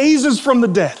raises from the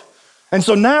dead. And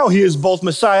so now he is both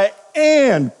Messiah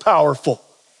and powerful,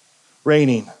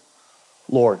 reigning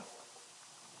Lord.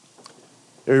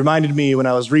 It reminded me when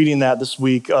I was reading that this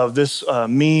week of this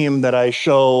meme that I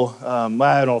show. I don't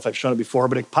know if I've shown it before,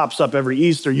 but it pops up every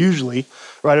Easter usually,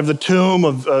 right? Of the tomb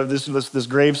of this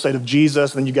gravesite of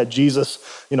Jesus, and then you got Jesus,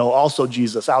 also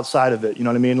Jesus outside of it. You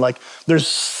know what I mean? Like there's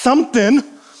something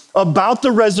about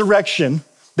the resurrection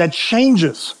that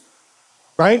changes,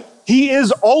 right? He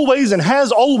is always and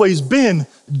has always been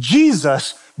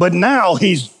Jesus, but now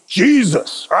he's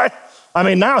Jesus, right? I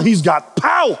mean, now he's got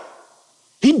power.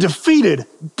 He defeated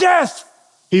death.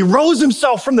 He rose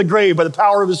himself from the grave by the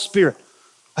power of his Spirit.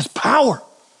 That's power.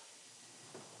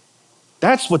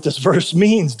 That's what this verse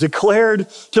means, declared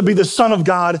to be the Son of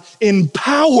God in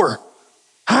power.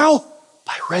 How?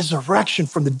 By resurrection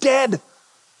from the dead.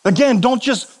 Again, don't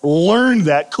just learn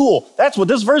that. Cool. That's what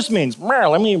this verse means.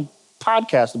 Let me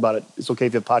podcast about it. It's okay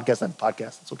if you have a podcast, not a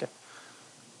podcast. It's okay.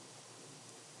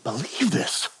 Believe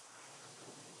this.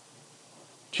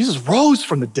 Jesus rose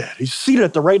from the dead. He's seated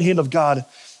at the right hand of God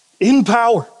in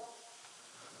power.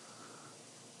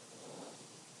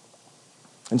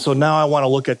 And so now I want to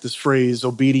look at this phrase,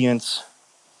 obedience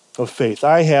of faith.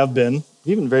 I have been,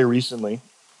 even very recently,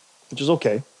 which is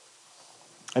okay.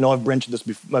 I know I've mentioned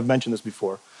this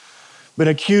before. Been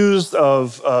accused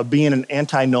of being an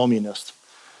antinomianist.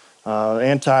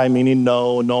 Anti meaning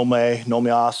no,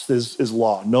 nomios is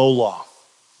law, no law.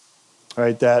 All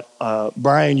right, that,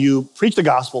 Brian, you preach the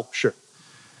gospel, sure.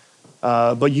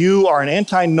 But you are an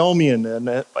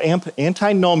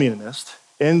antinomianist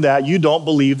in that you don't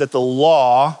believe that the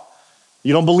law,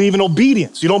 you don't believe in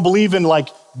obedience. You don't believe in like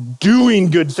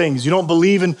doing good things. You don't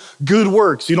believe in good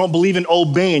works. You don't believe in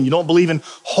obeying. You don't believe in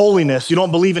holiness. You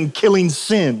don't believe in killing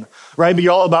sin, right? But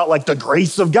you're all about like the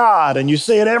grace of God. And you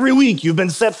say it every week. You've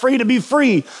been set free to be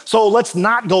free. So let's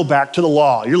not go back to the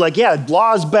law. You're like, yeah,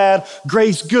 law is bad,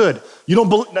 grace good. You don't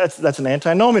believe, that's an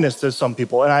antinomianist to some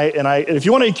people. And if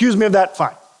you want to accuse me of that,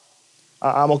 fine.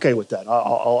 I'm okay with that.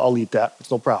 I'll eat that. It's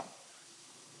no problem.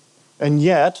 And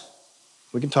yet,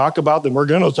 we can talk about, and we're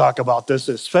going to talk about this,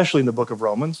 especially in the book of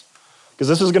Romans, because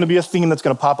this is going to be a theme that's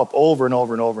going to pop up over and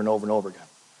over and over and over and over again.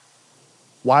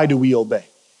 Why do we obey?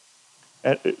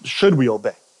 Should we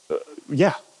obey?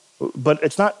 Yeah, but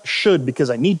it's not should because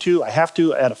I need to, I have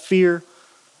to, out of fear.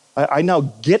 I now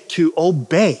get to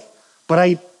obey, but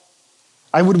I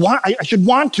should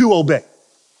want to obey.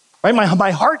 Right?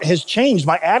 My heart has changed.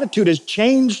 My attitude has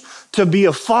changed to be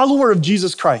a follower of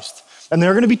Jesus Christ. And there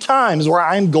are going to be times where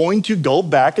I'm going to go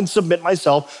back and submit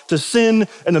myself to sin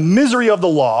and the misery of the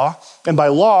law. And by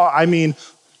law, I mean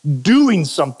doing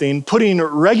something, putting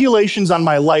regulations on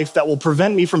my life that will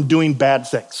prevent me from doing bad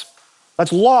things.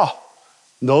 That's law.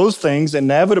 Those things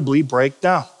inevitably break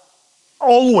down.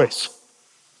 Always.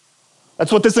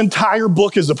 That's what this entire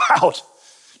book is about.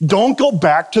 Don't go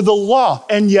back to the law,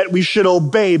 and yet we should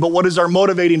obey. But what is our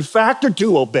motivating factor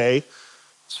to obey?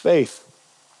 It's faith.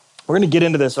 We're going to get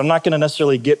into this. I'm not going to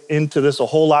necessarily get into this a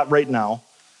whole lot right now.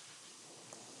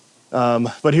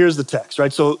 But here's the text,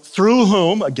 right? So through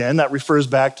whom, again, that refers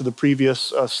back to the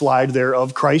previous slide there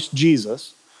of Christ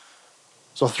Jesus.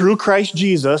 So through Christ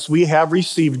Jesus, we have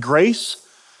received grace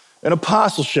and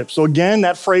apostleship. So again,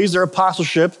 that phrase there,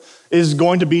 apostleship, is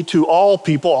going to be to all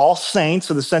people, all saints,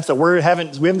 in the sense that we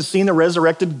haven't seen the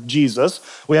resurrected Jesus.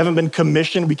 We haven't been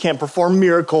commissioned. We can't perform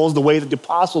miracles the way that the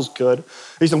apostles could.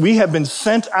 He said, we have been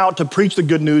sent out to preach the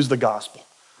good news, the gospel.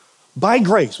 By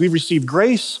grace, we've received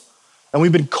grace, and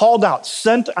we've been called out,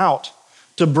 sent out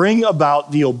to bring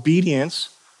about the obedience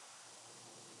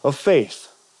of faith.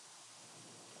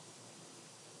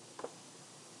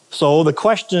 So the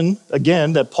question,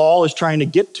 again, that Paul is trying to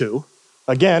get to,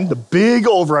 again, the big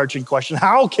overarching question,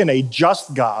 how can a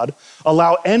just God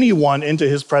allow anyone into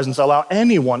his presence, allow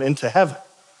anyone into heaven?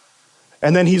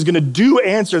 And then he's going to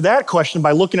answer that question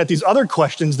by looking at these other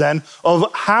questions then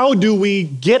of how do we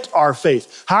get our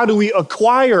faith? How do we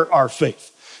acquire our faith?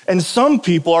 And some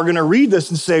people are going to read this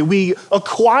and say, we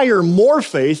acquire more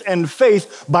faith and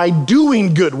faith by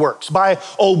doing good works, by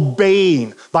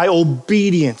obeying, by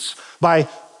obedience, by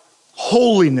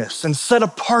holiness and set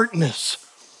apartness,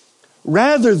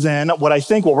 rather than what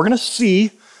we're going to see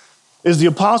is the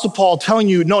Apostle Paul telling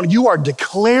you, no, you are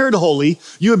declared holy,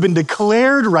 you have been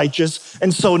declared righteous,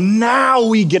 and so now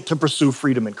we get to pursue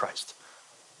freedom in Christ.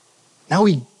 Now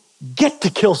we get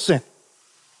to kill sin,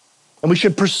 and we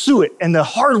should pursue it and the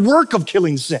hard work of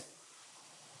killing sin.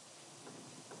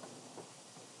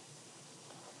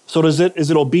 So is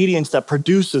it obedience that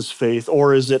produces faith,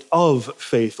 or is it of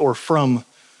faith or from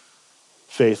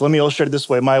faith? Let me illustrate it this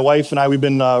way. My wife and I, we've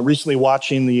been recently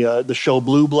watching the show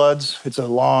Blue Bloods. It's a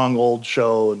long, old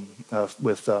show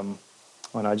with,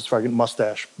 I just forget,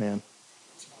 mustache man.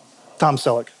 Tom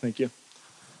Selleck, thank you.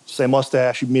 Say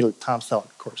mustache, you immediately, Tom Selleck,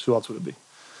 of course. Who else would it be?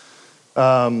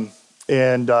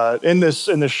 In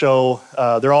this show,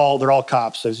 they're all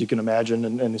cops, as you can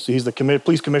imagine. And so he's the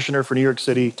police commissioner for New York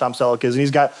City, Tom Selleck is, and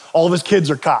he's got, all of his kids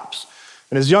are cops.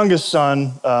 And his youngest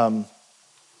son,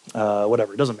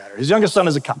 whatever, it doesn't matter. His youngest son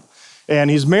is a cop, and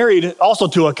he's married also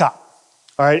to a cop.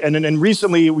 All right, and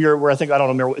recently we're I don't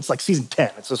remember, it's like season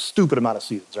 10. It's a stupid amount of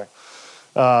seasons,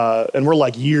 right? And we're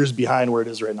like years behind where it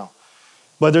is right now.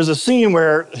 But there's a scene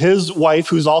where his wife,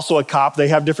 who's also a cop, they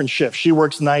have different shifts. She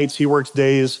works nights, he works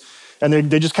days, and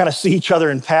they just kind of see each other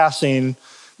in passing.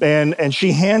 And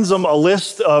she hands him a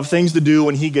list of things to do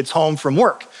when he gets home from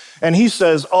work. And he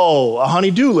says, oh, a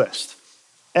honey-do list.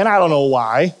 And I don't know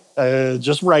why,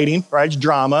 just writing, right? It's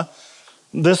drama.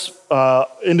 This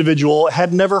individual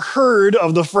had never heard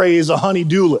of the phrase a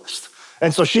honey-do list.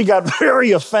 And so she got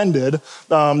very offended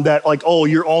that like, oh,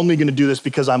 you're only going to do this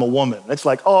because I'm a woman. It's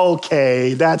like,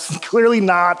 okay, that's clearly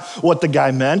not what the guy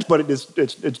meant, but it's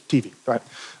TV, right?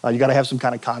 You got to have some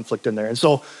kind of conflict in there. And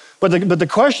so, but the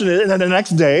question is, and then the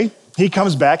next day he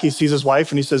comes back, he sees his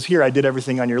wife, and he says, here, I did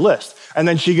everything on your list. And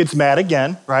then she gets mad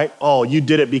again, right? Oh, you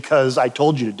did it because I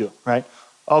told you to do it, right?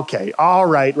 Okay, all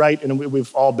right, right? And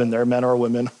we've all been there, men or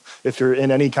women. If you're in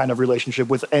any kind of relationship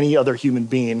with any other human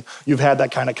being, you've had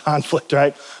that kind of conflict,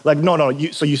 right? Like, no,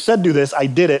 so you said do this, I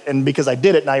did it, and because I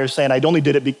did it, now you're saying I only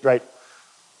did it, right?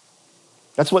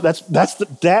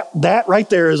 That right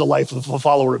there is a life of a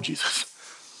follower of Jesus,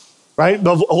 right?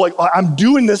 Like, I'm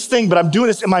doing this thing, but I'm doing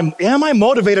this, am I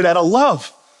motivated out of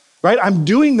love, right? I'm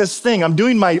doing this thing, I'm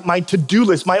doing my to-do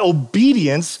list, my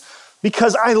obedience,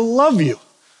 because I love you.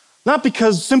 Not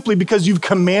simply because you've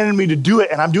commanded me to do it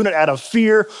and I'm doing it out of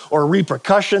fear or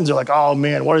repercussions. You're like, oh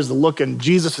man, what is the look in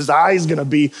Jesus' eyes gonna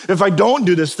be if I don't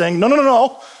do this thing?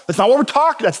 No. That's not what we're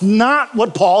talking. That's not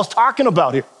what Paul's talking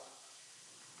about here.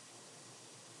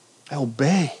 I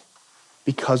obey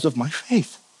because of my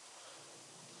faith.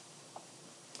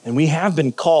 And we have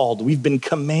been called, we've been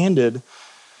commanded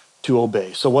to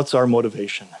obey. So what's our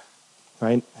motivation,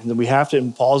 right? And then we have to,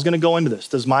 and Paul's gonna go into this.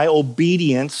 Does my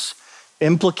obedience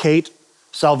implicate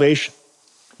salvation?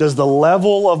 Does the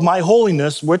level of my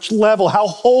holiness, which level, how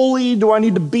holy do I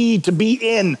need to be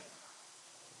in?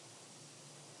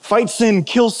 Fight sin,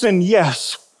 kill sin,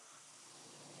 yes.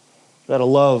 But out of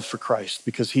love for Christ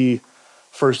because he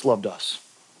first loved us.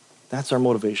 That's our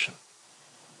motivation.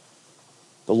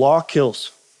 The law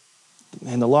kills.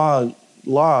 And the law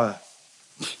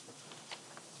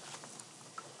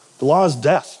is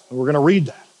death. And we're going to read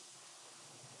that.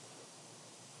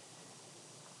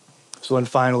 So then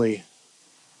finally,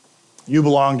 you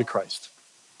belong to Christ.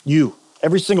 You,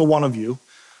 every single one of you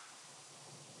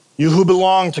who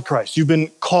belong to Christ, you've been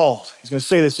called. He's going to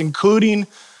say this, including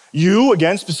you,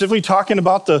 again, specifically talking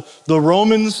about the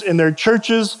Romans in their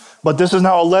churches, but this is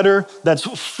now a letter that's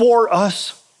for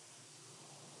us.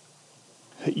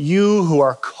 You who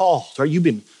are called, right? You've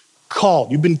been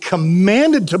called. You've been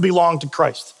commanded to belong to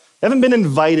Christ. You haven't been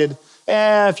invited.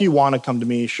 If you want to come to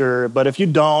me, sure. But if you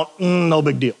don't, no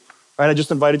big deal. Right? I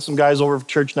just invited some guys over for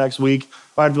church next week.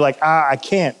 I'd be like, I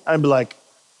can't. I'd be like,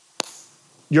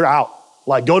 you're out.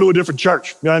 Like, go to a different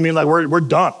church. You know what I mean? Like, we're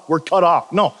done. We're cut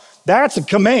off. No, that's a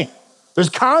command. There's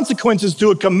consequences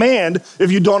to a command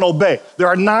if you don't obey. There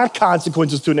are not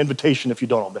consequences to an invitation if you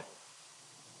don't obey.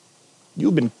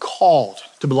 You've been called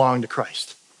to belong to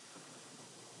Christ.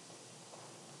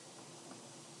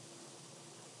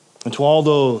 And to all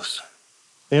those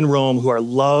in Rome who are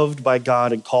loved by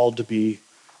God and called to be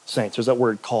saints, there's that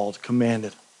word called,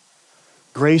 commanded.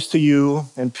 Grace to you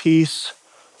and peace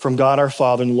from God our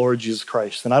Father and Lord Jesus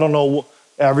Christ. And I don't know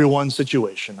everyone's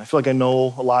situation. I feel like I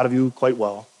know a lot of you quite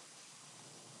well.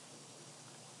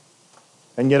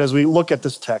 And yet as we look at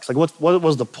this text, like what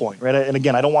was the point, right? And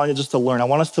again, I don't want you just to learn. I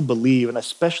want us to believe, and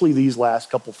especially these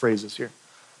last couple phrases here,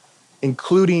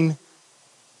 including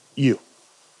you,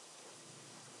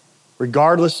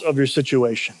 regardless of your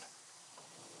situation,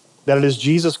 that it is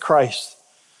Jesus Christ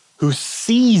who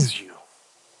sees you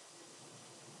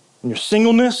in your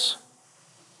singleness.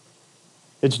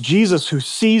 It's Jesus who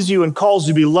sees you and calls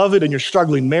you beloved in your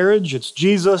struggling marriage. It's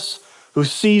Jesus who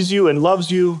sees you and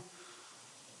loves you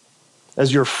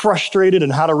as you're frustrated in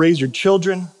how to raise your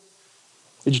children.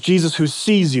 It's Jesus who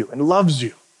sees you and loves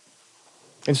you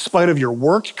in spite of your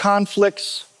work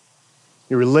conflicts,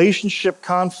 your relationship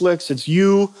conflicts. It's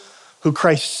you who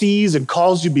Christ sees and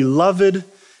calls you beloved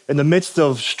in the midst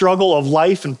of struggle of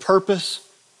life and purpose.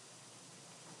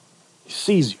 He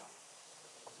sees you.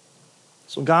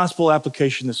 So gospel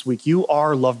application this week, you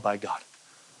are loved by God.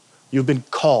 You've been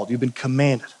called, you've been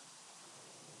commanded.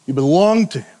 You belong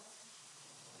to him.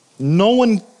 No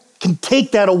one can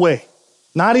take that away.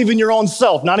 Not even your own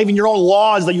self, not even your own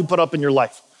laws that you put up in your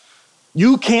life.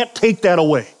 You can't take that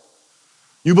away.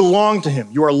 You belong to him.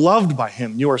 You are loved by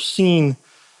him. You are seen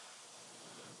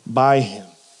by him.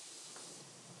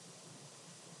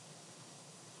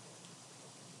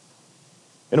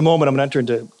 In a moment, I'm going to enter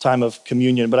into time of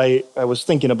communion, but I was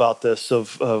thinking about this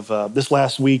of this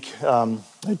last week. I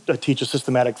teach a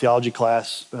systematic theology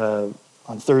class on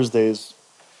Thursdays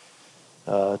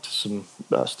to some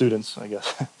students, I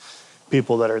guess,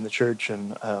 people that are in the church.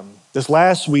 And this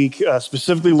last week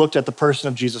specifically looked at the person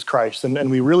of Jesus Christ,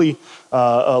 and we really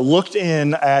looked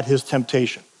in at his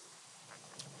temptation.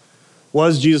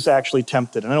 Was Jesus actually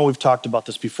tempted? And I know we've talked about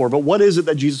this before, but what is it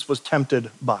that Jesus was tempted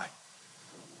by?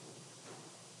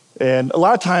 And a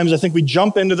lot of times I think we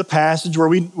jump into the passage where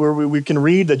we can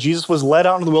read that Jesus was led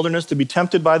out into the wilderness to be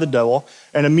tempted by the devil,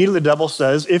 and immediately the devil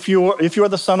says, if you are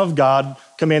the Son of God,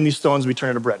 command these stones to be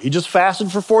turned into bread. He just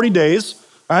fasted for 40 days,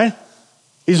 right?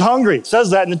 He's hungry. It says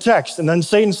that in the text. And then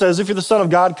Satan says, if you're the Son of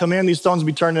God, command these stones to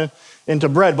be turned into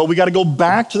bread. But we got to go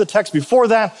back to the text before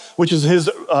that, which is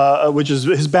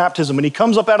his baptism. And he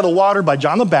comes up out of the water by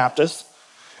John the Baptist,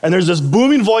 and there's this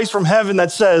booming voice from heaven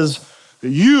that says,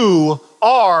 you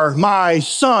are my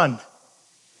son.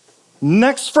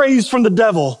 Next phrase from the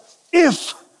devil,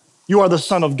 if you are the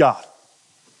Son of God.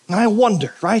 And I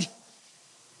wonder, right,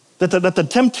 that the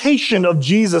temptation of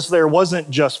Jesus there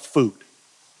wasn't just food.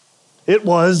 It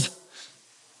was,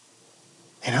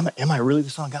 man, am I really the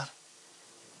Son of God?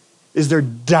 Is there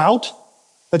doubt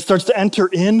that starts to enter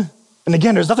in? And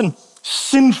again, there's nothing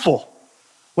sinful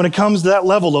when it comes to that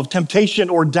level of temptation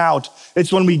or doubt.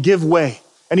 It's when we give way.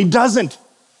 And he doesn't.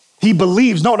 He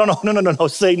believes, no,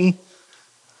 Satan.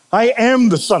 I am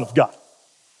the Son of God.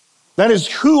 That is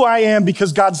who I am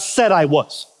because God said I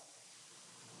was.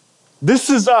 This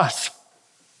is us.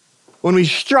 When we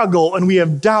struggle and we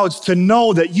have doubts, to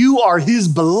know that you are his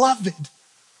beloved.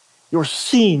 You're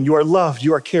seen, you are loved,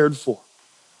 you are cared for.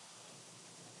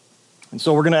 And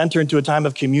so we're going to enter into a time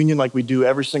of communion like we do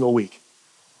every single week.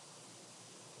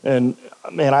 And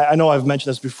man, I know I've mentioned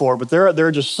this before, but there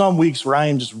are just some weeks where I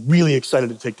am just really excited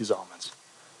to take these elements.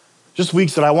 Just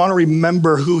weeks that I want to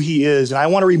remember who he is, and I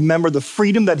want to remember the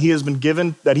freedom that he has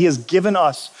given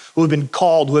us who have been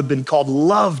called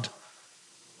loved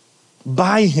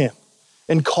by him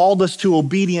and called us to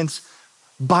obedience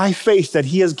by faith that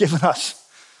he has given us.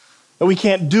 And we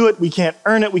can't do it, we can't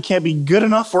earn it, we can't be good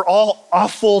enough. We're all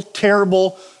awful,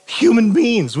 terrible human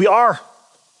beings. We are.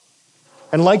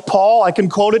 And like Paul, I can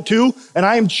quote it too, and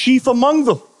I am chief among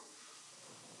them.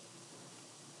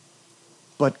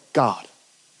 But God,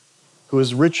 who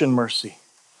is rich in mercy,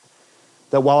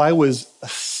 that while I was a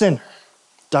sinner,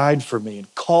 died for me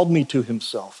and called me to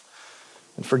himself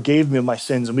and forgave me of my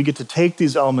sins. And we get to take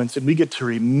these elements and we get to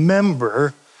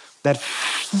remember that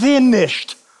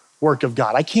finished work of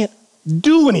God. I can't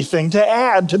do anything to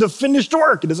add to the finished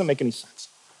work. It doesn't make any sense.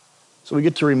 So we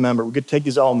get to remember, we get to take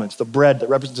these elements, the bread that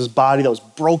represents his body that was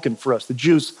broken for us, the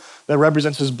juice that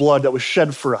represents his blood that was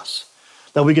shed for us,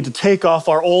 that we get to take off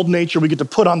our old nature, we get to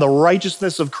put on the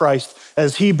righteousness of Christ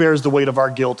as he bears the weight of our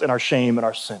guilt and our shame and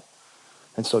our sin.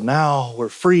 And so now we're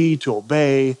free to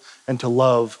obey and to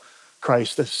love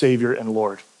Christ as Savior and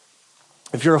Lord.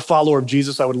 If you're a follower of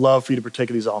Jesus, I would love for you to partake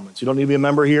of these elements. You don't need to be a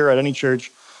member here at any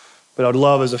church, but I would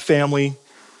love as a family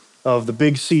of the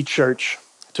Big C Church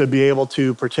to be able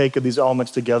to partake of these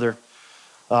elements together.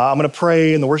 I'm going to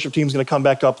pray, and the worship team's going to come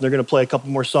back up, and they're going to play a couple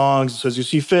more songs. So as you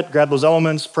see fit, grab those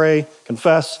elements, pray,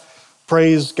 confess,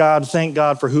 praise God, thank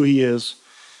God for who he is,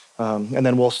 and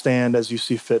then we'll stand as you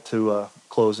see fit to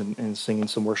close in singing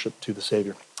some worship to the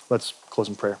Savior. Let's close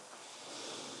in prayer.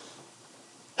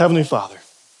 Heavenly Father,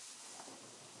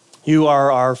 you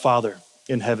are our Father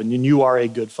in heaven, and you are a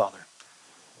good Father.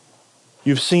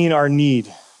 You've seen our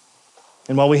need.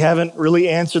 And while we haven't really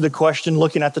answered the question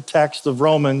looking at the text of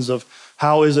Romans of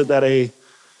how is it that a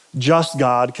just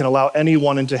God can allow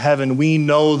anyone into heaven, we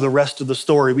know the rest of the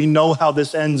story. We know how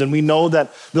this ends, and we know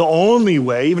that the only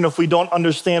way, even if we don't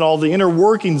understand all the inner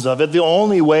workings of it, the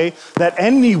only way that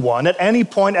anyone at any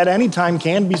point, at any time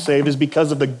can be saved is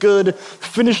because of the good,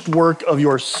 finished work of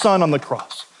your Son on the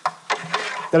cross.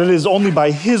 That it is only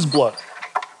by his blood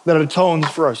that it atones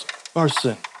for our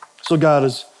sin. So God,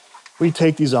 as we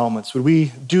take these elements, would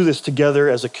we do this together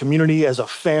as a community, as a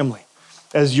family,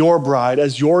 as your bride,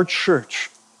 as your church,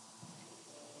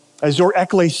 as your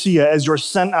ecclesia, as your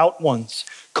sent out ones,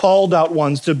 called out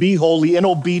ones to be holy in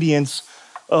obedience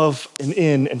of and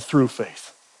in and through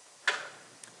faith.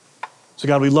 So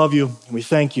God, we love you and we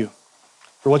thank you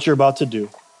for what you're about to do.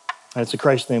 And it's in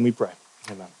Christ's name we pray.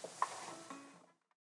 Amen.